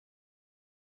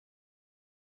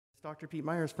Dr. Pete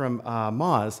Meyers from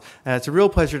Moz. It's a real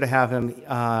pleasure to have him.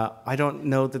 I don't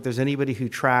know that there's anybody who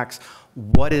tracks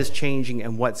what is changing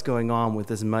and what's going on with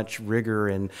as much rigor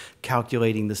and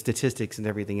calculating the statistics and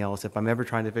everything else. If I'm ever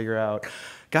trying to figure out,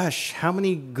 gosh, how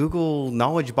many Google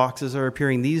knowledge boxes are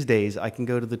appearing these days, I can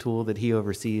go to the tool that he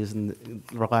oversees and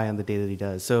rely on the data that he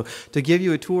does. So to give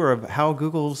you a tour of how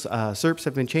Google's SERPs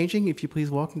have been changing, if you please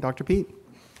welcome Dr. Pete.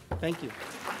 Thank you.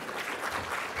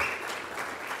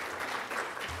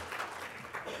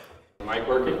 Mic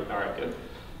working? All right, good.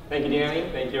 Thank you, Danny.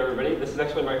 Thank you, everybody. This is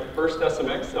actually my first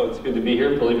SMX, so it's good to be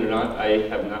here. Believe it or not, I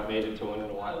have not made it to one in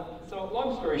a while. So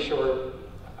long story short,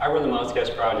 I run the Moz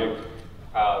Mozcast project.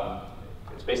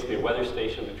 It's basically a weather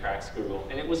station that tracks Google,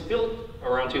 and it was built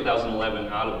around 2011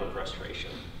 out of a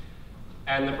frustration.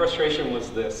 And the frustration was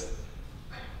this.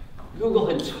 Google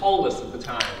had told us at the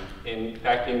time, in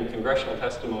fact, in congressional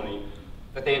testimony,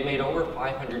 that they had made over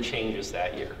 500 changes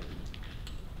that year.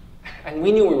 And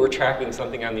we knew we were tracking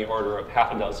something on the order of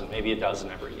half a dozen, maybe a dozen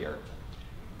every year.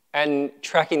 And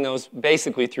tracking those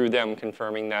basically through them,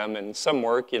 confirming them, and some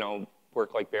work,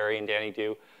 work like Barry and Danny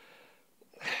do.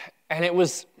 And it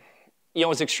was, it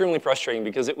was extremely frustrating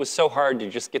because it was so hard to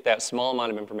just get that small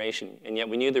amount of information, and yet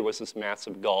we knew there was this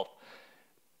massive gulf.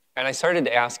 And I started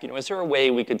to ask, is there a way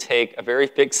we could take a very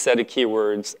fixed set of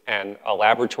keywords and a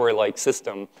laboratory-like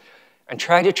system and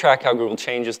try to track how Google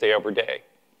changes day over day?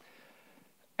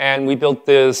 And we built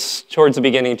this towards the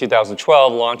beginning of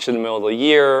 2012, launched in the middle of the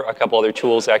year. A couple other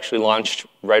tools actually launched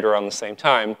right around the same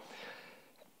time.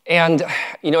 And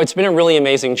it's been a really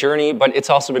amazing journey, but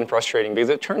it's also been frustrating because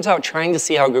it turns out trying to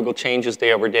see how Google changes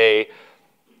day over day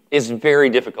is very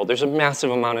difficult. There's a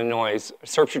massive amount of noise.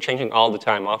 SERPs are changing all the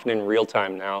time, often in real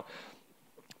time now.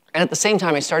 And at the same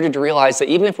time, I started to realize that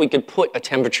even if we could put a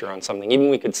temperature on something,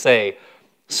 even we could say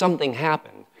something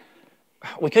happened,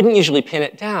 we couldn't usually pin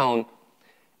it down.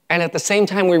 And at the same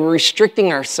time, we were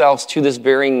restricting ourselves to this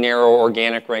very narrow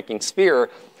organic ranking sphere.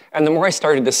 And the more I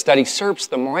started to study SERPs,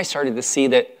 the more I started to see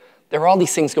that there were all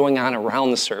these things going on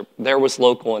around the SERP. There was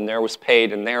local, and there was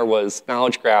paid, and there was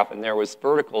knowledge graph, and there was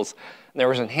verticals, and there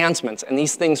was enhancements. And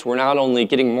these things were not only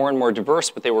getting more and more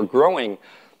diverse, but they were growing.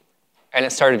 And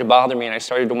it started to bother me, and I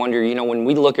started to wonder, when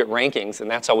we look at rankings, and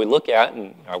that's all we look at,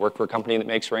 and I work for a company that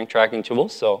makes rank tracking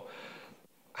tools, so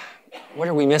what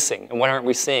are we missing, and what aren't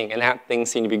we seeing? And that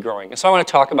things seem to be growing. And so I want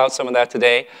to talk about some of that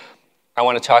today. I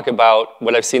want to talk about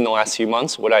what I've seen in the last few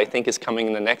months, what I think is coming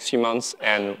in the next few months,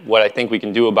 and what I think we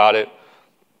can do about it.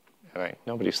 And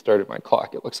nobody started my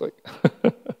clock, it looks like.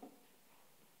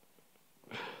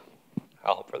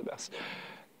 I'll hope for the best.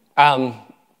 And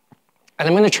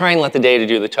I'm going to try and let the data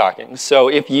do the talking. So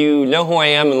if you know who I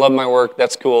am and love my work,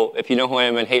 that's cool. If you know who I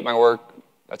am and hate my work,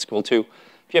 that's cool too.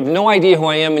 If you have no idea who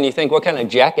I am and you think, what kind of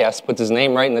jackass puts his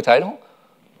name right in the title?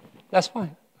 That's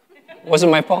fine. It wasn't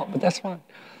my fault, but that's fine.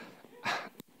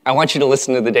 I want you to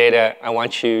listen to the data. I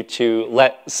want you to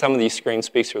let some of these screens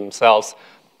speak for themselves.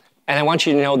 And I want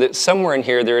you to know that somewhere in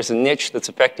here there is a niche that's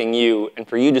affecting you, and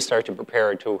for you to start to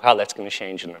prepare to how that's going to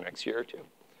change in the next year or two.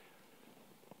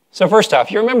 So first off,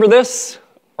 you remember this?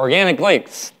 Organic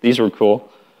links. These were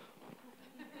cool.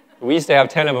 We used to have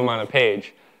 10 of them on a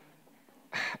page.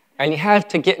 And you have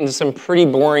to get into some pretty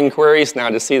boring queries now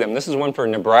to see them. This is one for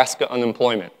Nebraska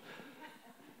unemployment.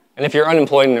 And if you're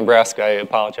unemployed in Nebraska, I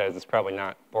apologize, it's probably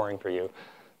not boring for you.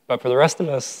 But for the rest of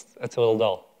us, it's a little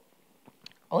dull.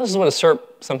 Well, this is what a SERP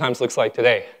sometimes looks like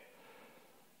today.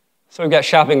 So we've got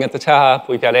shopping at the top,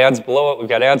 we've got ads below it, we've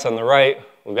got ads on the right,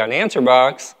 we've got an answer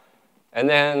box, and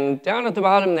then down at the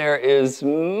bottom there is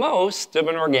most of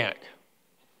an organic.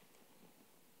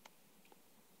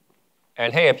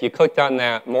 And hey, if you clicked on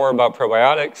that more about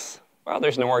probiotics, well,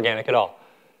 there's no organic at all.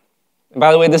 And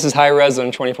by the way, this is high res on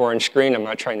a 24-inch screen. I'm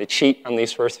not trying to cheat on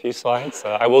these first few slides.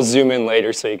 I will zoom in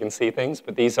later so you can see things,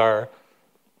 but these are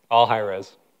all high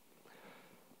res.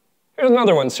 Here's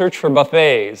another one, search for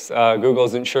buffets. Google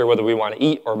isn't sure whether we want to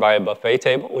eat or buy a buffet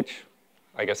table, which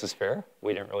I guess is fair.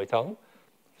 We didn't really tell them.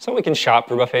 So we can shop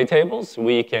for buffet tables.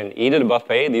 We can eat at a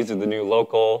buffet. These are the new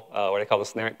local, what I call the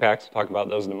snack packs. We'll talk about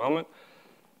those in a moment.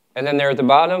 And then there at the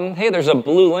bottom, hey, there's a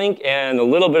blue link and a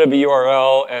little bit of a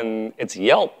URL, and it's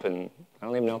Yelp, and I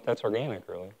don't even know if that's organic,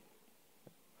 really.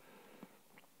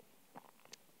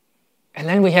 And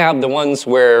then we have the ones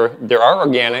where there are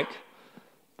organic,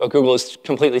 but Google has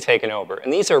completely taken over.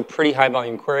 And these are pretty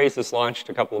high-volume queries. This launched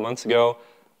a couple of months ago.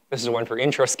 This is one for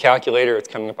interest calculator. It's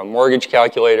coming up on mortgage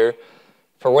calculator.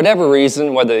 For whatever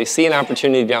reason, whether they see an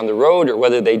opportunity down the road or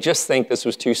whether they just think this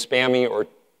was too spammy or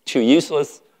too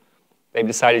useless, they've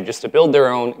decided just to build their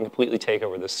own and completely take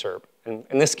over this SERP. And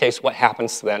in this case, what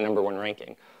happens to that #1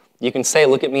 ranking? You can say,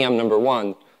 look at me, I'm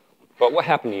 #1. But what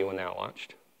happened to you when that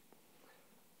launched?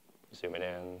 Zoom it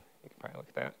in. You can probably look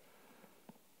at that.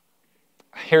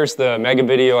 Here's the mega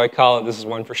video, I call it. This is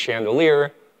one for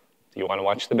chandelier. Do you want to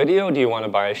watch the video? Do you want to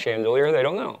buy a chandelier? They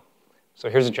don't know. So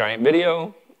here's a giant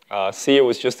video. Sia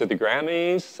was just at the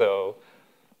Grammys, so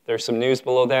there's some news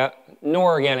below that. No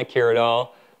organic here at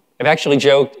all. I've actually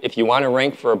joked, if you want to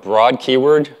rank for a broad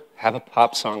keyword, have a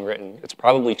pop song written. It's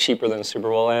probably cheaper than a Super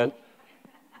Bowl ad.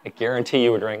 I guarantee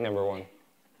you would rank #1.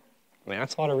 I mean,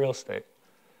 that's a lot of real estate.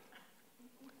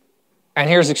 And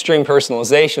here's extreme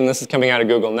personalization. This is coming out of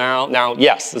Google now. Now,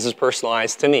 yes, this is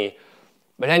personalized to me.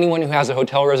 But anyone who has a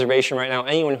hotel reservation right now,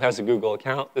 anyone who has a Google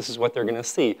account, this is what they're going to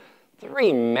see.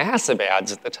 3 massive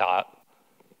ads at the top.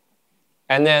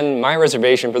 And then my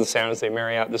reservation for the San Jose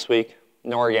Marriott this week,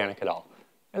 no organic at all.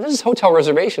 And this is hotel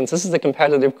reservations. This is a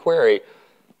competitive query.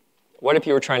 What if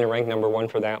you were trying to rank #1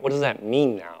 for that? What does that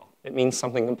mean now? It means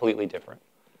something completely different.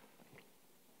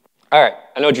 All right,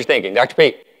 I know what you're thinking. Dr.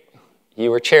 Pete,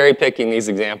 you were cherry picking these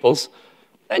examples.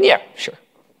 And yeah, sure.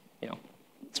 You know,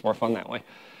 it's more fun that way.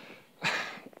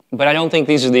 But I don't think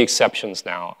these are the exceptions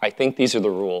now. I think these are the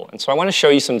rule. And so I want to show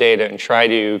you some data and try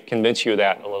to convince you of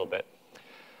that a little bit.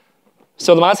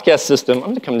 So the Mozcast system, I'm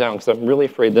going to come down because I'm really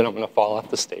afraid that I'm going to fall off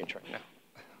the stage right now.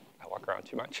 I walk around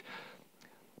too much.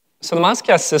 So the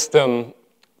Mozcast system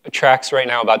tracks right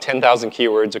now about 10,000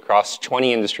 keywords across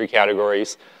 20 industry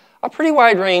categories, a pretty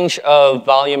wide range of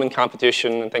volume and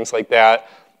competition and things like that.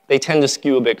 They tend to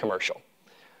skew a bit commercial.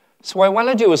 So what I want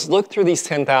to do is look through these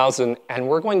 10,000, and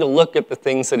we're going to look at the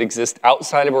things that exist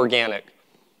outside of organic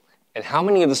and how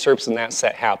many of the SERPs in that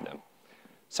set have them.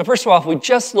 So first of all, if we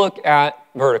just look at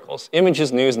verticals,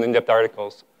 images, news, and in-depth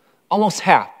articles, almost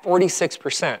half,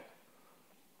 46%,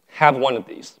 have one of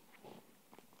these.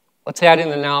 Let's add in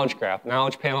the knowledge graph,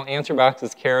 knowledge panel, answer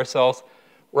boxes, carousels.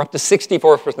 We're up to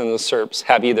 64% of the SERPs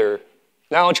have either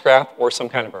knowledge graph or some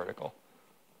kind of vertical.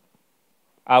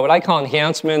 What I call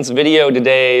enhancements, video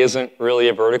today isn't really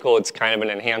a vertical, it's kind of an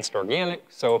enhanced organic.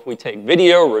 So if we take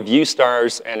video, review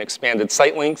stars, and expanded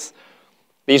site links,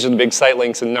 these are the big site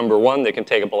links in #1. They can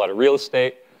take up a lot of real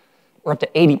estate. We're up to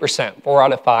 80%, 4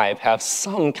 out of 5 have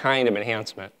some kind of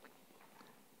enhancement.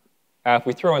 If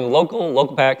we throw in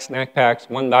local packs, snack packs,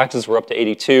 1 boxes, we're up to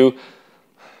 82.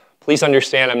 Please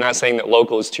understand, I'm not saying that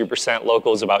local is 2%.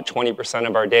 Local is about 20%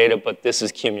 of our data, but this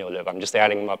is cumulative. I'm just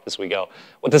adding them up as we go.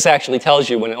 What this actually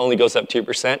tells you when it only goes up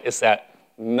 2% is that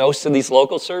most of these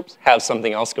local SERPs have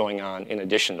something else going on in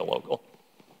addition to local.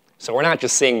 So we're not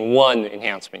just seeing one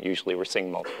enhancement usually, we're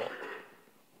seeing multiple.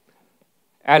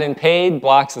 Add in paid,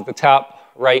 blocks at the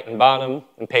top, right, and bottom,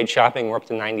 and paid shopping, we're up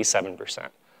to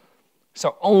 97%.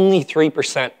 So only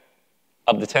 3%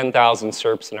 of the 10,000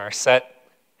 SERPs in our set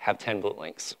have 10 blue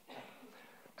links.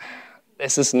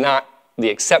 This is not the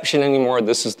exception anymore,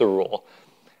 this is the rule.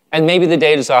 And maybe the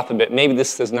data's off a bit, maybe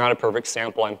this is not a perfect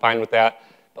sample, I'm fine with that.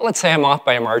 But let's say I'm off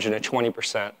by a margin of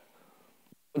 20%. It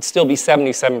would still be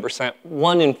 77%.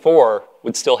 1 in 4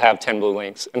 would still have 10 blue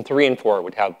links, and 3 in 4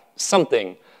 would have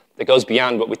something that goes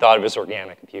beyond what we thought of as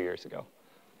organic a few years ago.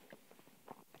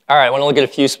 All right, I want to look at a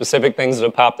few specific things that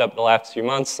have popped up the last few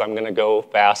months. I'm going to go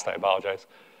fast, I apologize.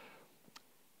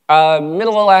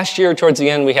 Middle of last year, towards the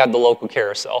end, we had the local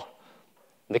carousel.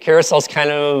 The carousel's kind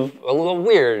of a little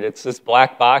weird. It's this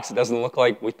black box. It doesn't look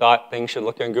like we thought things should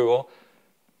look on Google.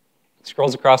 It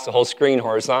scrolls across the whole screen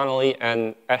horizontally,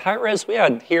 and at high res, we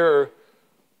had here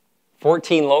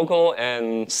 14 local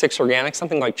and 6 organic,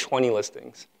 something like 20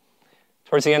 listings.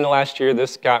 Towards the end of last year,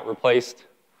 this got replaced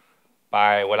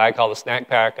by what I call the snack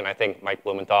pack, and I think Mike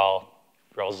Blumenthal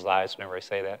rolls his eyes whenever I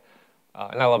say that.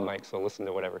 And I love Mike, so listen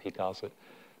to whatever he calls it.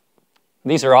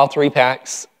 These are all 3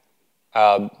 packs.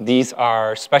 These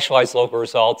are specialized local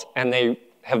results, and they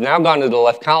have now gone to the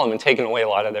left column and taken away a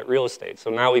lot of that real estate. So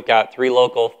now we've got 3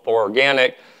 local, 4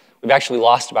 organic. We've actually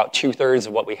lost about 2/3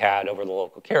 of what we had over the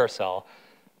local carousel.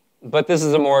 But this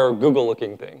is a more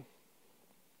Google-looking thing.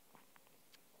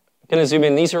 I'm going to zoom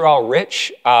in. These are all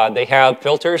rich. They have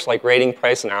filters like rating,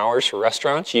 price, and hours for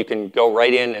restaurants. You can go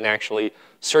right in and actually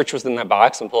search within that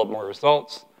box and pull up more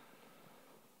results.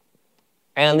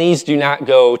 And these do not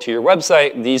go to your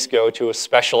website. These go to a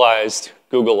specialized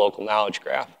Google local knowledge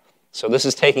graph. So this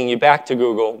is taking you back to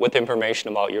Google with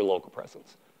information about your local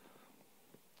presence.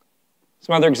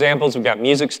 Some other examples, we've got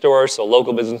music stores, so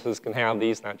local businesses can have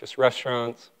these, not just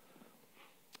restaurants.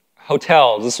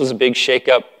 Hotels, this was a big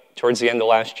shakeup towards the end of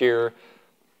last year.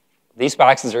 These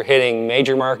boxes are hitting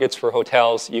major markets for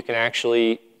hotels. You can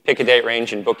actually pick a date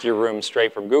range and book your room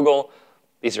straight from Google.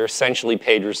 These are essentially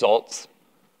paid results.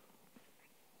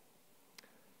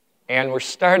 And we're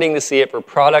starting to see it for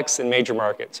products in major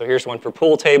markets. So here's one for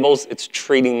pool tables. It's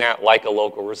treating that like a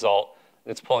local result,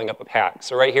 and it's pulling up a pack.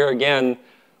 So right here, again,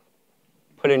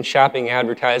 put in shopping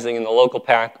advertising in the local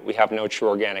pack. We have no true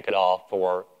organic at all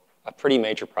for a pretty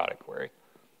major product query.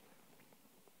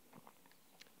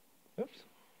 Oops,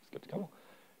 skipped a couple.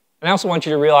 And I also want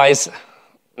you to realize,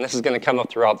 and this is going to come up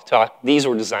throughout the talk, these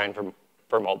were designed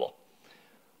for mobile.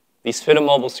 These fit a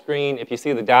mobile screen. If you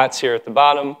see the dots here at the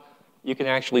bottom, you can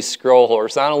actually scroll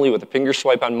horizontally with a finger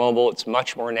swipe on mobile. It's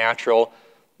much more natural.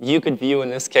 You could view, in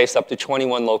this case, up to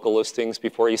 21 local listings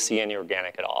before you see any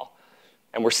organic at all.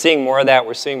 And we're seeing more of that.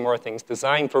 We're seeing more things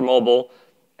designed for mobile,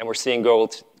 and we're seeing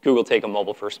Google take a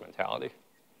mobile-first mentality.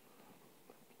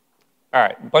 All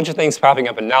right, a bunch of things popping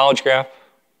up in Knowledge Graph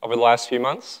over the last few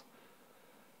months.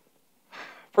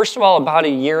 First of all, about a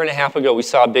year and a half ago, we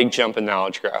saw a big jump in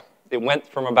Knowledge Graph. It went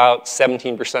from about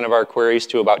 17% of our queries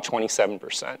to about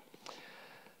 27%.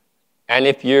 And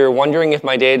if you're wondering if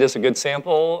my data is a good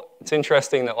sample, it's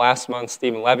interesting that last month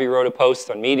Stephen Levy wrote a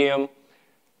post on Medium,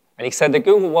 and he said that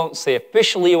Google won't say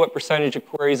officially what percentage of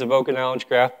queries evoke a knowledge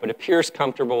graph, but appears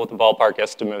comfortable with a ballpark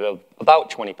estimate of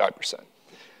about 25%.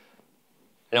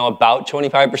 I know about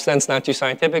 25% is not too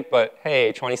scientific, but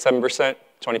hey, 27%,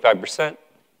 25%,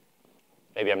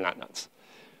 maybe I'm not nuts.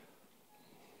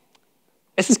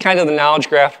 This is kind of the knowledge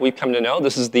graph we've come to know.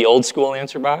 This is the old school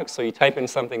answer box. So you type in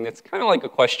something that's kind of like a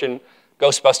question,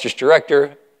 Ghostbusters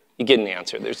director, you get an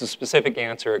answer. There's a specific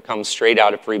answer. It comes straight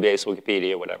out of Freebase,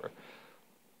 Wikipedia, whatever.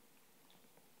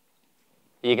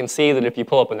 You can see that if you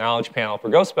pull up a knowledge panel for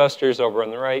Ghostbusters over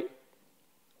on the right,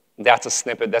 that's a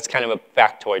snippet. That's kind of a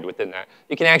factoid within that.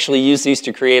 You can actually use these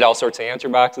to create all sorts of answer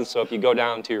boxes. So if you go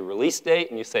down to your release date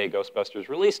and you say Ghostbusters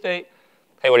release date,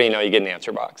 hey, what do you know? You get an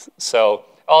answer box. So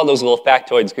all those little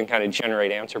factoids can kind of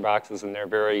generate answer boxes, and they're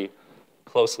very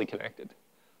closely connected.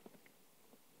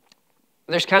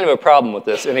 There's kind of a problem with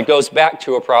this, and it goes back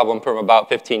to a problem from about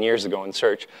 15 years ago in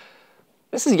search.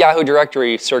 This is Yahoo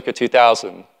directory circa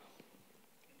 2000.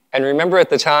 And remember at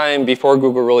the time, before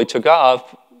Google really took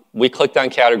off, we clicked on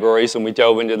categories and we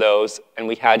dove into those, and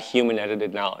we had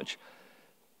human-edited knowledge.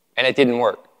 And it didn't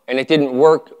work. And it didn't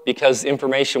work because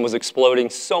information was exploding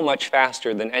so much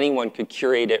faster than anyone could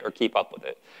curate it or keep up with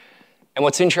it. And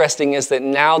what's interesting is that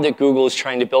now that Google is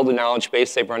trying to build a knowledge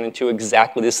base, they've run into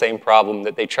exactly the same problem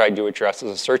that they tried to address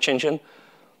as a search engine.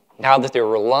 Now that they're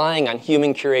relying on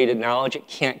human-curated knowledge, it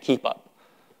can't keep up.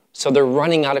 So they're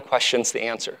running out of questions to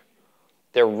answer.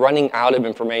 They're running out of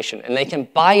information. And they can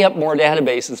buy up more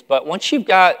databases, but once you've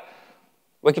got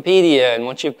Wikipedia, and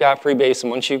once you've got Freebase,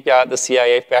 and once you've got the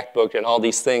CIA Factbook and all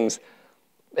these things,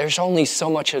 there's only so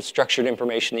much of structured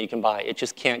information that you can buy. It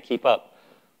just can't keep up.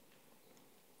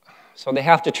 So they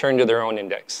have to turn to their own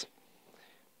index.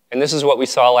 And this is what we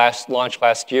saw launch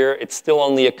last year. It's still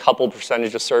only a couple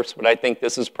percentage of SERPs, but I think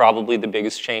this is probably the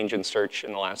biggest change in search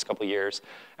in the last couple of years,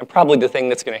 and probably the thing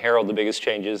that's going to herald the biggest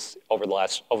changes over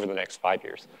the next 5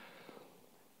 years.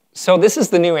 So this is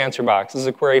the new answer box. This is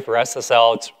a query for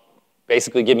SSL. It's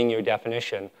basically giving you a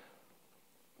definition.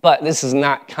 But this is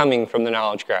not coming from the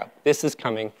knowledge graph. This is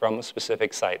coming from a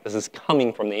specific site. This is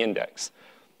coming from the index.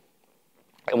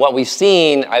 And what we've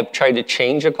seen, I've tried to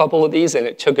change a couple of these, and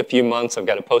it took a few months. I've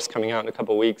got a post coming out in a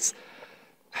couple of weeks.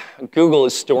 Google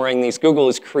is storing these. Google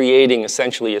is creating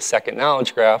essentially a second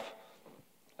knowledge graph,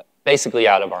 basically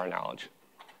out of our knowledge.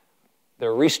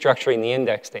 They're restructuring the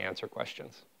index to answer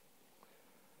questions.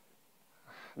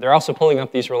 They're also pulling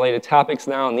up these related topics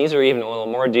now, and these are even a little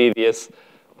more devious.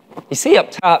 You see up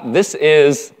top, this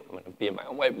is, I'm going to be in my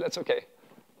own way, but that's okay.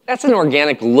 That's an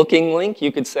organic looking link,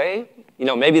 you could say. You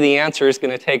know, maybe the answer is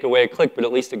going to take away a click, but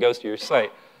at least it goes to your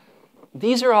site.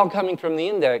 These are all coming from the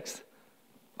index.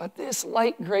 But this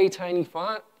light gray tiny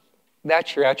font,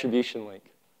 that's your attribution link.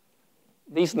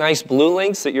 These nice blue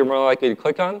links that you're more likely to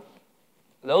click on,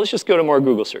 those just go to more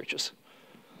Google searches.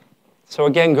 So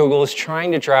again, Google is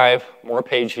trying to drive more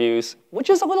page views, which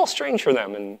is a little strange for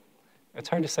them. And it's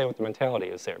hard to say what the mentality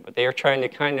is there. But they are trying to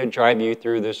kind of drive you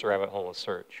through this rabbit hole of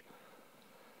search.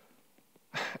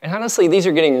 And honestly, these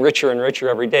are getting richer and richer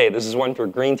every day. This is one for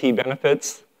green tea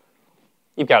benefits.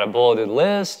 You've got a bulleted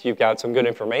list. You've got some good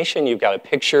information. You've got a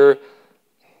picture.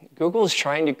 Google is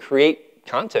trying to create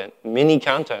content, mini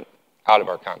content, out of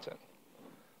our content.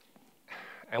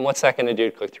 And what's that going to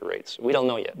do to click-through rates? We don't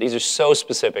know yet. These are so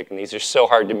specific, and these are so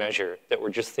hard to measure that we're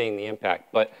just seeing the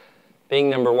impact. But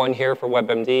being #1 here for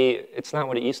WebMD, it's not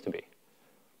what it used to be.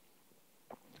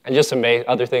 And just some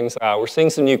other things, we're seeing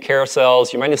some new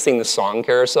carousels. You might have seen the song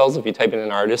carousels if you type in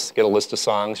an artist, get a list of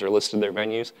songs or a list of their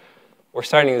venues. We're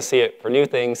starting to see it for new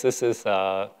things. This is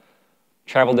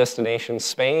travel destination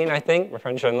Spain, I think. My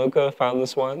friend Gianluca found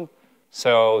this one.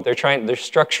 So they're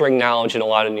structuring knowledge in a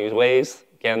lot of new ways.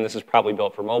 Again, this is probably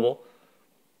built for mobile.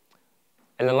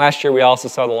 And then last year, we also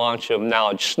saw the launch of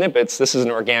knowledge snippets. This is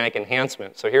an organic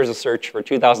enhancement. So here's a search for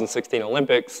 2016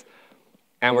 Olympics,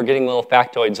 and we're getting little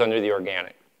factoids under the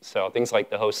organic. So things like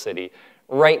the host city.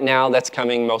 Right now, that's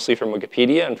coming mostly from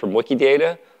Wikipedia and from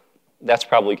Wikidata. That's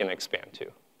probably going to expand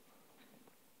too.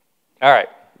 All right,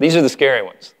 these are the scary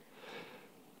ones.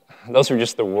 Those are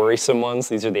just the worrisome ones.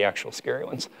 These are the actual scary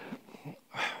ones.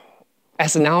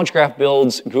 As the knowledge graph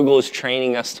builds, Google is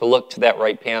training us to look to that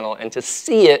right panel and to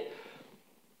see it,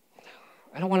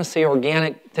 I don't want to say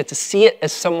organic, to see it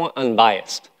as somewhat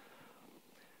unbiased.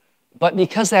 But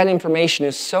because that information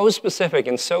is so specific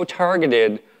and so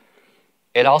targeted,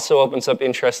 it also opens up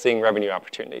interesting revenue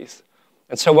opportunities.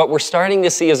 And so what we're starting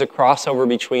to see is a crossover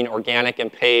between organic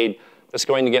and paid that's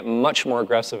going to get much more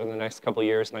aggressive in the next couple of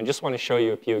years. And I just want to show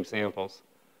you a few examples.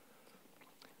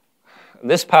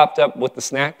 This popped up with the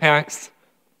snack packs.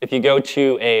 If you go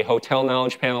to a hotel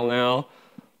knowledge panel now,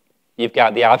 you've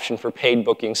got the option for paid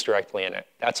bookings directly in it.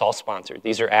 That's all sponsored.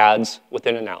 These are ads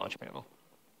within a knowledge panel.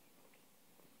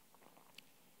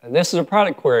 And this is a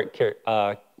product query,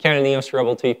 Canon EOS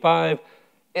Rebel T5.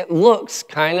 It looks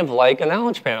kind of like a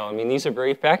knowledge panel. I mean, these are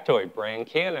very factoid. Brand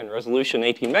Canon, resolution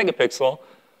 18 megapixel,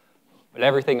 but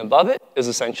everything above it is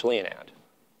essentially an ad.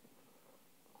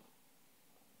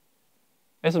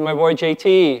 This is my boy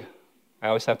JT. I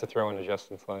always have to throw in a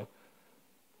Justin slide.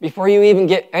 Before you even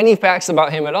get any facts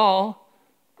about him at all,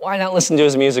 why not listen to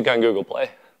his music on Google Play?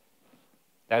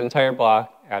 That entire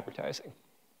block, advertising.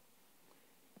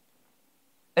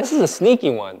 This is a sneaky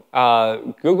one.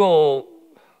 Google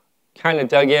kind of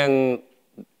dug in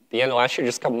the end of last year,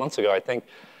 just a couple months ago, I think,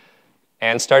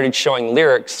 and started showing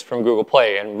lyrics from Google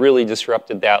Play and really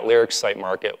disrupted that lyrics site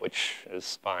market, which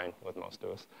is fine with most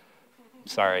of us.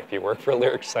 Sorry if you work for a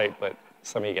lyrics site, but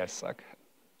some of you guys suck.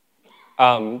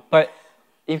 But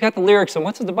you've got the lyrics, and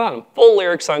what's at the bottom? Full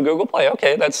lyrics on Google Play.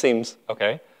 Okay, that seems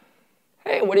okay.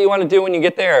 Hey, what do you want to do when you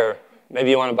get there? Maybe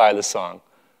you want to buy this song.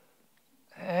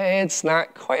 Hey, it's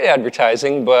not quite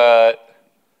advertising, but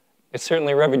it's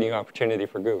certainly a revenue opportunity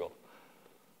for Google.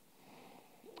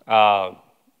 Can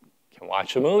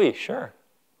watch a movie, sure.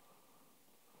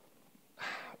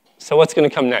 So what's going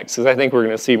to come next? Because I think we're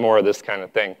going to see more of this kind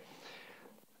of thing.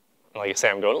 Like I say,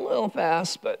 I'm going a little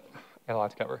fast, but I got a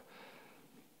lot to cover.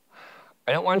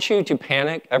 I don't want you to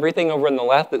panic. Everything over on the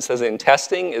left that says in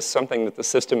testing is something that the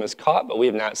system has caught, but we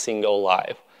have not seen go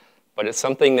live. But it's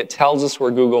something that tells us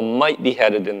where Google might be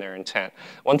headed in their intent.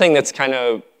 One thing that's kind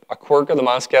of a quirk of the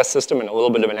Moz Mozcast system and a little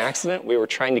bit of an accident, we were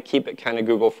trying to keep it kind of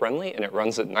Google friendly, and it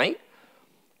runs at night.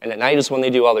 And at night is when they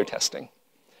do all their testing.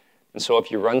 And so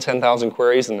if you run 10,000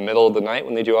 queries in the middle of the night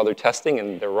when they do all their testing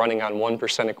and they're running on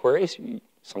 1% of queries,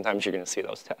 sometimes you're going to see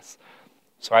those tests.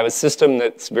 So I have a system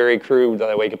that's very crude that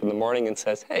I wake up in the morning and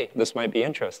says, hey, this might be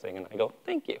interesting. And I go,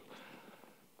 thank you.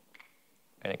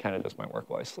 And it kind of does my work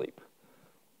while I sleep.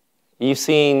 You've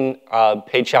seen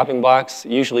paid shopping blocks.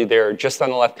 Usually they're just on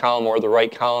the left column or the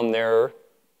right column. They're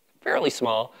fairly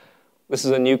small. This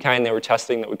is a new kind they were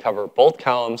testing that would cover both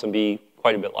columns and be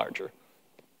quite a bit larger.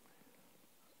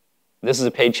 This is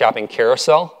a paid shopping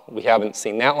carousel. We haven't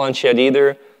seen that launch yet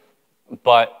either,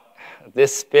 but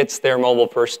this fits their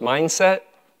mobile-first mindset.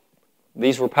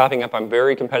 These were popping up on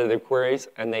very competitive queries,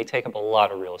 and they take up a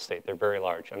lot of real estate. They're very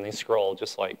large, and they scroll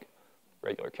just like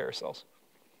regular carousels.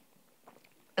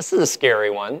 This is a scary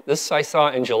one. This I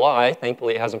saw in July.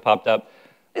 Thankfully, it hasn't popped up.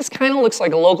 This kind of looks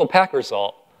like a local pack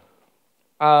result.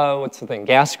 What's the thing?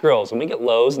 Gas grills. And we get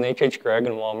Lowe's and H.H. Gregg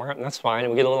and Walmart, and that's fine.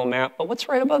 And we get a little map. But what's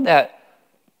right above that?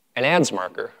 An ads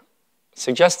marker,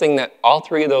 suggesting that all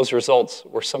three of those results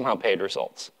were somehow paid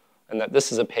results, and that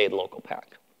this is a paid local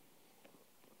pack.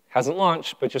 Hasn't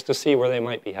launched, but just to see where they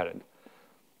might be headed.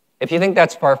 If you think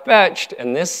that's far-fetched,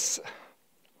 and this,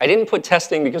 I didn't put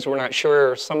testing because we're not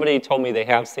sure. Somebody told me they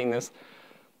have seen this.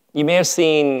 You may have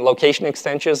seen location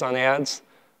extensions on ads.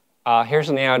 Here's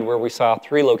an ad where we saw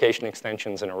 3 location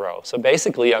extensions in a row. So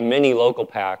basically a mini local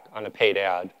pack on a paid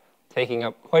ad, taking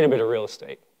up quite a bit of real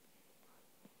estate.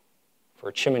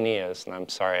 For chimeneas, and I'm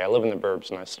sorry, I live in the burbs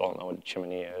and I still don't know what a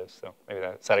chimenea is, so maybe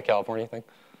is that a California thing?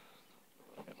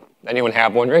 Anyone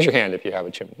have one? Raise your hand if you have a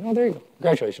chimney. Oh, there you go.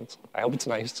 Congratulations. I hope it's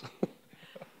nice.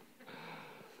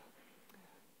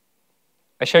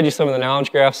 I showed you some of the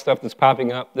knowledge graph stuff that's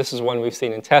popping up. This is one we've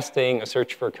seen in testing, a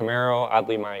search for Camaro.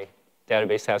 Oddly, my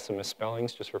database has some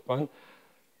misspellings just for fun.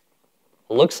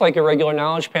 Looks like a regular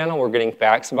knowledge panel. We're getting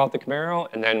facts about the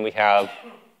Camaro, and then we have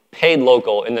paid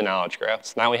local in the knowledge graph.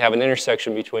 So now we have an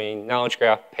intersection between knowledge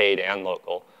graph, paid, and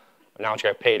local. Knowledge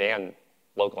graph, paid, and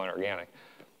local and organic.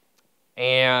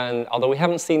 And although we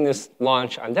haven't seen this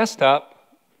launch on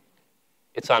desktop,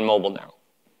 it's on mobile now.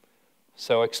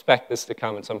 So expect this to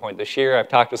come at some point this year. I've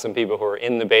talked to some people who are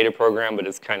in the beta program, but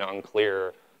it's kind of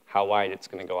unclear how wide it's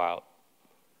going to go out.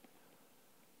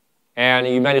 And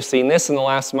you might have seen this in the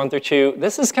last month or two.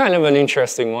 This is kind of an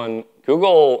interesting one.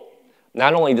 Google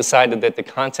not only decided that the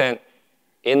content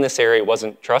in this area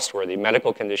wasn't trustworthy,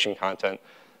 medical condition content,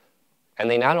 and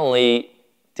they not only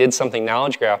did something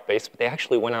knowledge graph based, but they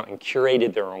actually went out and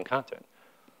curated their own content.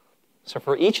 So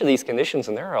for each of these conditions,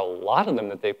 and there are a lot of them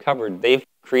that they've covered, they've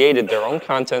created their own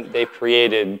content, they've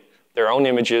created their own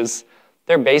images.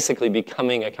 They're basically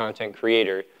becoming a content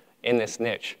creator in this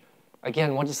niche.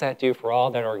 Again, what does that do for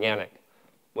all that organic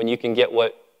when you can get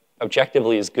what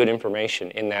objectively is good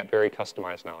information in that very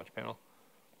customized knowledge panel?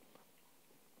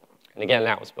 And again,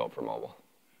 that was built for mobile.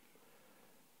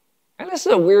 And this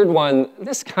is a weird one.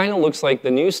 This kind of looks like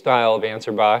the new style of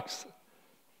answer box,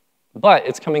 but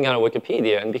it's coming out of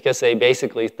Wikipedia. And because they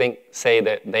basically say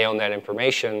that they own that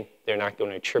information, they're not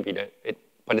going to attribute it.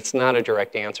 But it's not a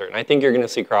direct answer. And I think you're going to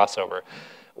see crossover.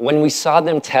 When we saw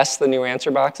them test the new answer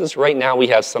boxes, right now we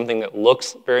have something that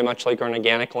looks very much like an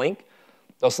organic link.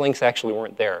 Those links actually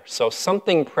weren't there. So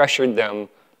something pressured them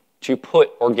to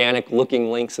put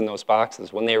organic-looking links in those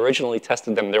boxes. When they originally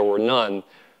tested them, there were none.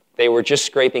 They were just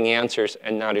scraping answers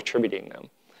and not attributing them.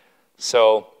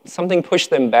 So something pushed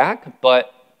them back,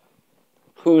 but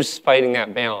who's fighting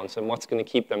that balance, and what's going to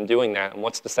keep them doing that, and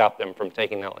what's to stop them from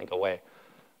taking that link away?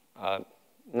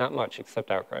 Not much, except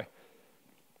outcry.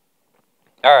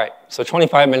 All right, so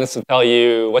 25 minutes to tell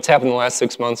you what's happened in the last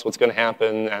 6 months, what's going to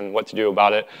happen, and what to do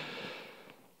about it.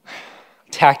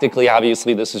 Tactically,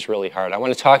 obviously, this is really hard. I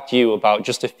want to talk to you about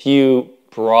just a few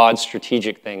broad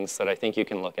strategic things that I think you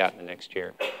can look at in the next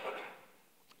year.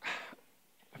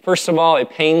 First of all, it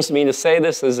pains me to say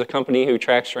this as a company who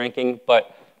tracks ranking,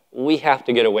 but we have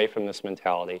to get away from this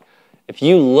mentality. If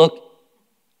you look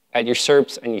at your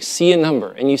SERPs and you see a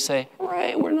number and you say,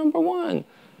 hooray, we're #1,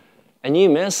 and you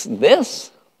miss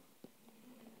this,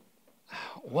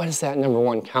 what does that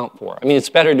 #1 count for? I mean, it's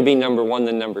better to be #1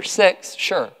 than #6,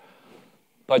 sure.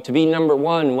 But to be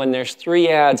 #1 when there's 3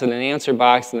 ads and an answer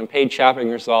box and a paid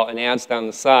shopping result and ads down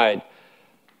the side,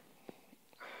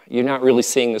 you're not really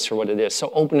seeing this for what it is.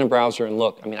 So open a browser and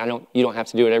look. I mean, you don't have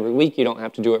to do it every week. You don't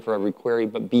have to do it for every query,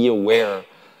 but be aware.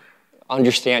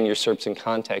 Understand your SERPs in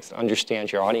context.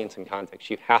 Understand your audience in context.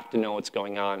 You have to know what's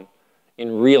going on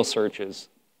in real searches.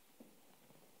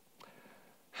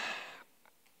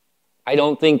 I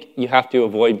don't think you have to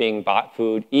avoid being bot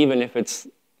food, even if it's,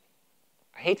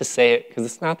 I hate to say it, because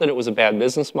it's not that it was a bad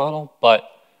business model, but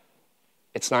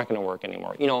it's not going to work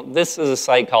anymore. You know, this is a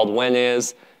site called When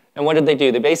Is, and what did they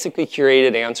do? They basically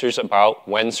curated answers about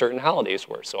when certain holidays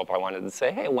were. So if I wanted to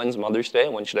say, hey, when's Mother's Day?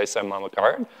 When should I send Mom a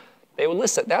card? They would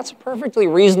list it. That's a perfectly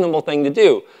reasonable thing to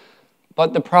do.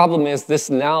 But the problem is this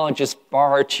knowledge is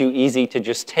far too easy to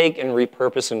just take and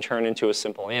repurpose and turn into a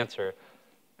simple answer.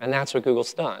 And that's what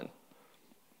Google's done.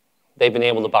 They've been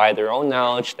able to buy their own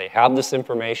knowledge. They have this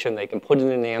information. They can put it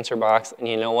in an answer box. And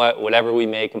you know what? Whatever we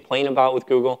may complain about with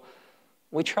Google,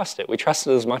 we trust it. We trust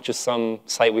it as much as some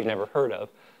site we've never heard of.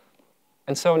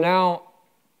 And so now,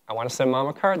 I want to send Mom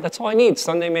a card. That's all I need.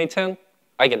 Sunday, May 10th.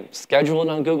 I can schedule it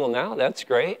on Google now. That's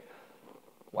great.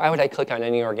 Why would I click on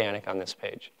any organic on this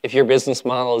page? If your business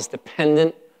model is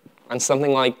dependent on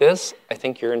something like this, I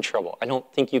think you're in trouble. I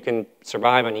don't think you can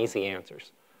survive on easy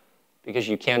answers because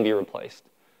you can be replaced.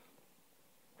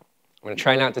 I'm going to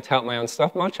try not to tout my own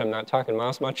stuff much. I'm not talking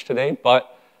Moz much today,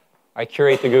 but I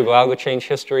curate the Google algo change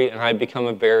history, and I've become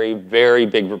a very, very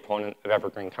big proponent of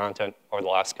evergreen content over the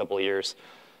last couple of years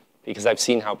because I've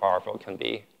seen how powerful it can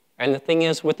be. And the thing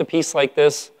is, with a piece like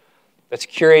this, that's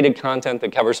curated content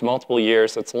that covers multiple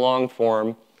years, that's long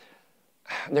form,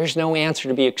 there's no answer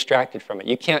to be extracted from it.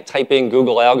 You can't type in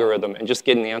Google algorithm and just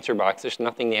get an answer box. There's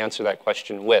nothing to answer that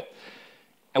question with.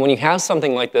 And when you have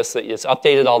something like this that is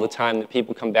updated all the time, that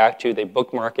people come back to, they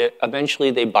bookmark it, eventually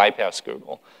they bypass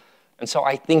Google. And so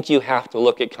I think you have to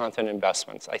look at content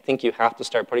investments. I think you have to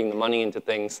start putting the money into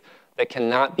things that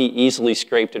cannot be easily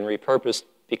scraped and repurposed,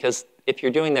 because if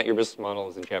you're doing that, your business model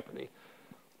is in jeopardy.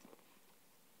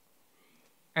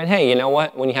 And hey, you know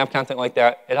what? When you have content like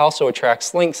that, it also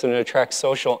attracts links and it attracts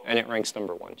social, and it ranks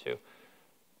 #1 too.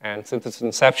 And since its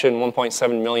inception,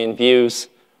 1.7 million views,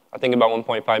 I think about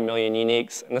 1.5 million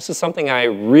uniques. And this is something I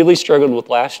really struggled with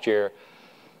last year.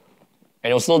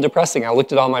 And it was a little depressing. I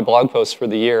looked at all my blog posts for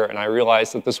the year, and I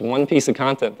realized that this one piece of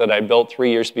content that I built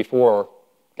 3 years before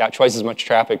got twice as much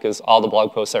traffic as all the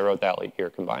blog posts I wrote that year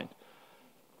combined.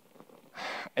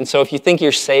 And so if you think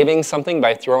you're saving something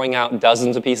by throwing out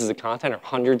dozens of pieces of content or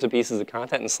hundreds of pieces of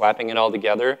content and slapping it all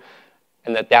together,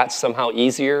 and that that's somehow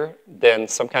easier than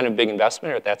some kind of big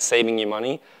investment, or that's saving you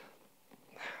money,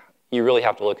 you really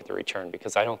have to look at the return,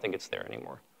 because I don't think it's there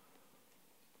anymore.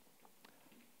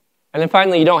 And then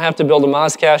finally, you don't have to build a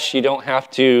Mozcast. You don't have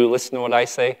to listen to what I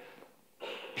say.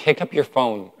 Pick up your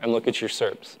phone and look at your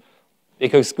SERPs.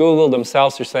 Because Google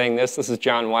themselves are saying this. This is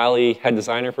John Wiley, head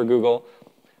designer for Google.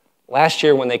 Last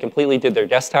year, when they completely did their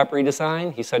desktop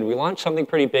redesign, he said, we launched something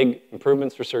pretty big,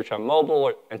 improvements for search on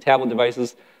mobile and tablet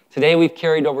devices. Today, we've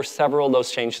carried over several of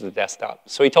those changes to desktop.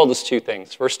 So he told us two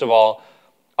things. First of all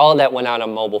of that went out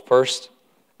on mobile first.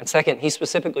 And second, he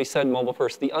specifically said mobile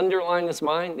first. The underline is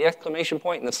mine, the exclamation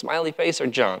point, and the smiley face are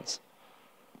John's.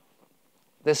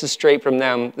 This is straight from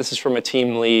them. This is from a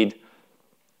team lead.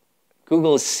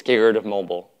 Google is scared of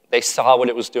mobile. They saw what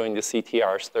it was doing to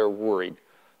CTRs. They're worried.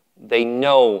 They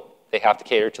know they have to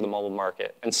cater to the mobile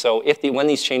market. And so when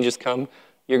these changes come,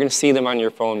 you're going to see them on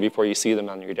your phone before you see them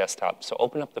on your desktop. So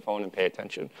open up the phone and pay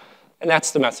attention. And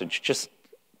that's the message. Just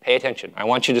pay attention. I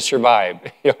want you to survive.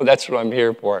 That's what I'm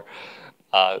here for.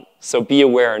 So be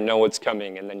aware and know what's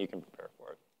coming, and then you can prepare.